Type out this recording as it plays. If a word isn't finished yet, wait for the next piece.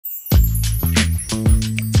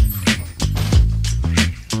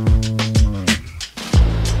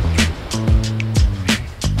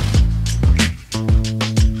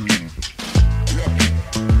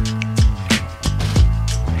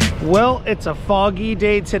it's a foggy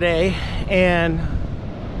day today, and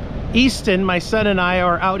Easton, my son, and I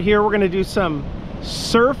are out here. We're gonna do some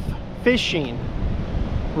surf fishing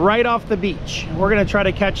right off the beach. We're gonna try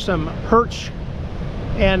to catch some perch,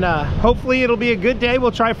 and hopefully it'll be a good day.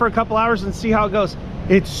 We'll try for a couple hours and see how it goes.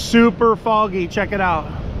 It's super foggy, check it out.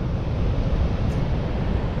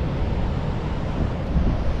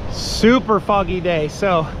 Super foggy day,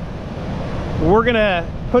 so we're gonna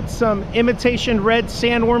put some imitation red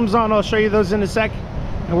sandworms on. I'll show you those in a sec,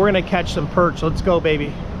 and we're gonna catch some perch. Let's go,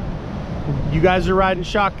 baby. You guys are riding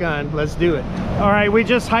shotgun. Let's do it. All right, we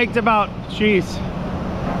just hiked about, geez,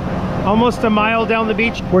 almost a mile down the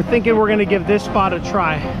beach. We're thinking we're gonna give this spot a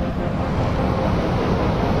try.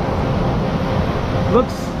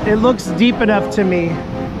 It looks deep enough to me,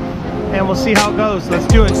 and we'll see how it goes. Let's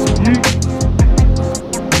do it.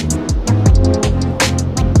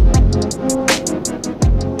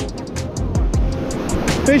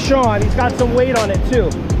 Fish on. He's got some weight on it too.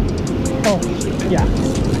 Oh, yeah.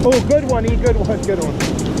 Oh, good one, E. Good one, good one.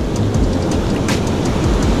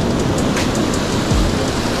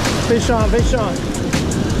 Fish on, fish on.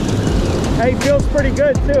 Hey, feels pretty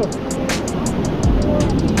good too.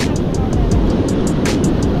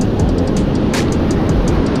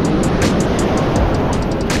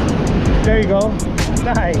 There you go.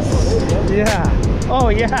 Nice. Yeah. Oh,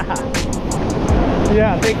 yeah.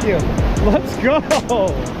 Yeah, thank you. Let's go.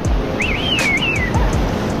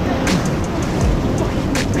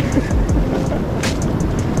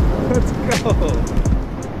 Let's go.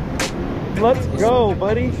 Let's go,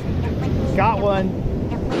 buddy. Got one.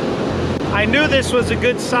 I knew this was a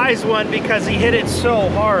good size one because he hit it so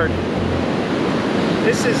hard.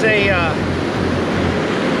 This is a,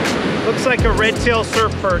 looks like a red-tailed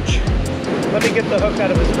surf perch. Let me get the hook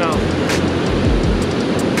out of his mouth.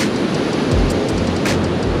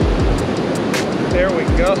 There we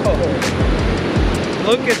go.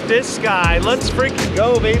 Look at this guy. Let's freaking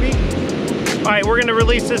go, baby. All right, we're gonna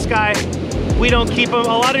release this guy. We don't keep them.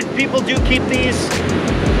 A lot of people do keep these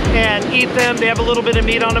and eat them. They have a little bit of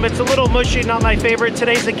meat on them. It's a little mushy, not my favorite.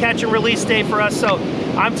 Today's a catch and release day for us. So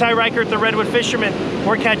I'm Ty Reichert, the Redwood fisherman.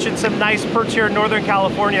 We're catching some nice perch here in Northern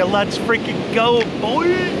California. Let's freaking go,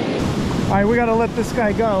 boy. All right, we gotta let this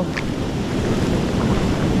guy go.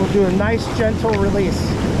 We'll do a nice, gentle release.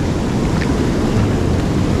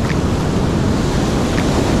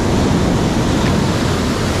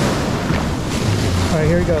 All right,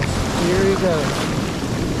 here he goes. Here he goes.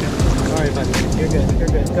 All right, buddy. You're good. You're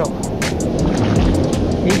good. Go.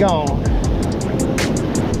 He gone.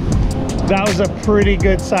 That was a pretty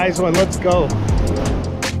good size one. Let's go.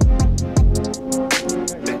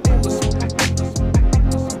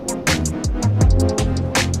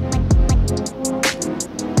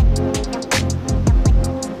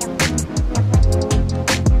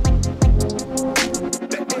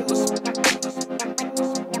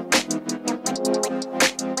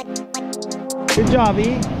 Good job,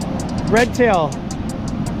 E. Red tail.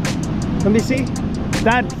 Let me see.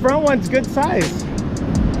 That front one's good size.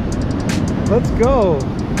 Let's go.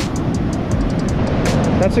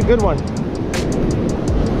 That's a good one.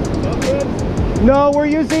 Not good? No, we're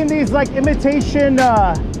using these like imitation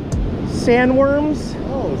sandworms.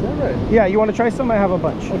 Oh, is that right? Yeah, you want to try some? I have a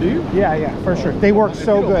bunch. Oh, do you? Yeah, yeah, for sure. They work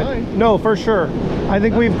so good. Mind. No, for sure. I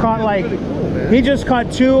think we've caught like, cool, man. He just caught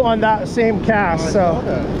 2 on that same cast. So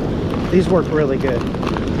these work really good.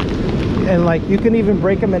 And like you can even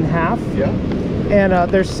break them in half. Yeah. And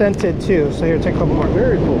they're scented too. So here, take a couple more.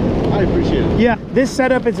 Very cool. I appreciate it. Yeah, this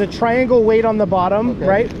setup is a triangle weight on the bottom,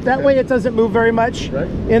 right? That way it doesn't move very much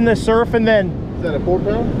in the surf. And then is that a 4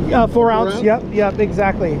 pound? 4 ounce. Yep,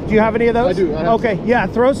 exactly. Do you have any of those? I do. Okay, yeah,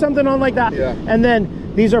 throw something on like that. Yeah. And then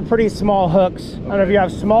these are pretty small hooks. I don't know if you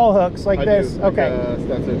have small hooks like this. Do. Okay.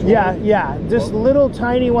 Yeah, just little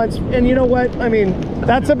tiny ones. And you know what? I mean,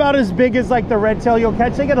 that's about as big as like the red tail you'll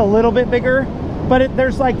catch. They get a little bit bigger, but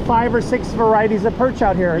there's like 5 or 6 varieties of perch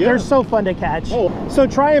out here. They're so fun to catch. So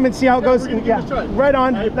try them and see how it goes. Right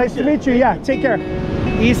on. Nice to meet you. Yeah, take care.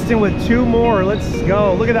 Easton with 2 more. Let's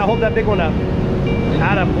go. Look at that. Hold that big one up.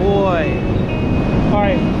 Atta boy. All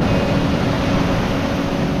right.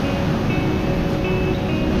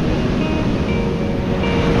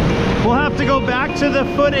 We'll have to go back to the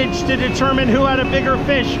footage to determine who had a bigger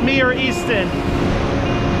fish, me or Easton.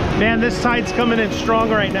 Man, this tide's coming in strong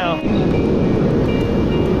right now.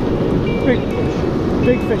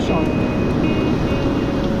 Big fish on.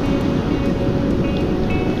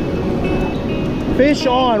 Fish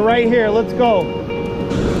on right here, let's go.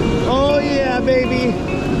 Oh yeah, baby.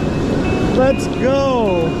 Let's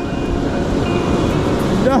go.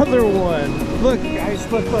 Another one. Look, guys,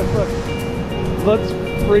 look. Let's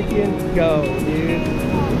freaking go, dude.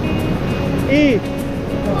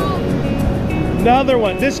 Another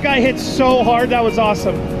one. This guy hit so hard. That was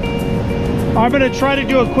awesome. I'm gonna try to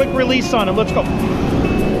do a quick release on him. Let's go.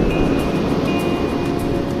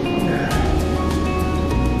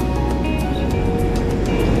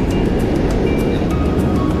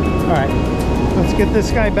 All right, let's get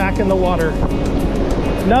this guy back in the water.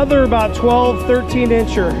 Another about 12, 13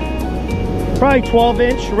 incher. Probably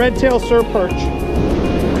 12-inch red-tail surfperch.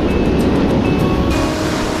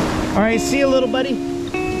 All right, see you, little buddy.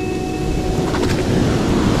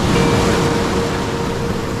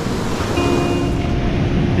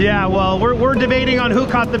 Yeah, well, we're debating on who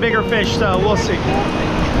caught the bigger fish, so we'll see.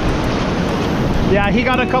 Yeah, he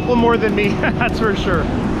got a couple more than me, that's for sure.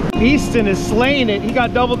 Easton is slaying it. He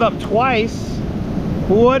got doubled up twice.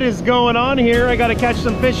 What is going on here? I got to catch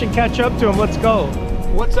some fish and catch up to him. Let's go.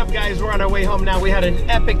 What's up, guys? We're on our way home now. We had an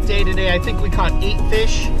epic day today. I think we caught 8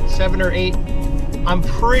 fish, 7 or 8. I'm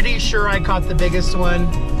pretty sure I caught the biggest one.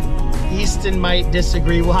 Easton might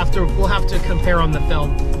disagree. We'll have to compare on the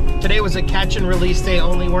film. Today was a catch and release day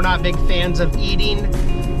only. We're not big fans of eating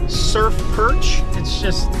surf perch. It's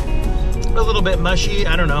just a little bit mushy.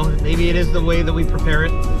 I don't know. Maybe it is the way that we prepare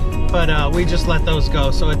it, but we just let those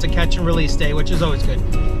go. So it's a catch and release day, which is always good.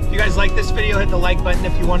 If you guys like this video, hit the like button.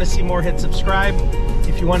 If you want to see more, hit subscribe.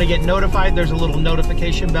 If you want to get notified, there's a little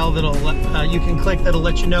notification bell that'll you can click that'll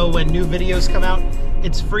let you know when new videos come out.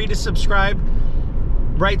 It's free to subscribe.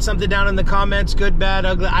 Write something down in the comments, good, bad,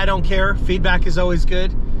 ugly, I don't care. Feedback is always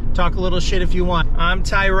good. Talk a little shit if you want. I'm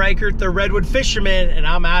Ty Reichert, the Redwood Fisherman, and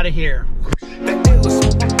I'm out of here.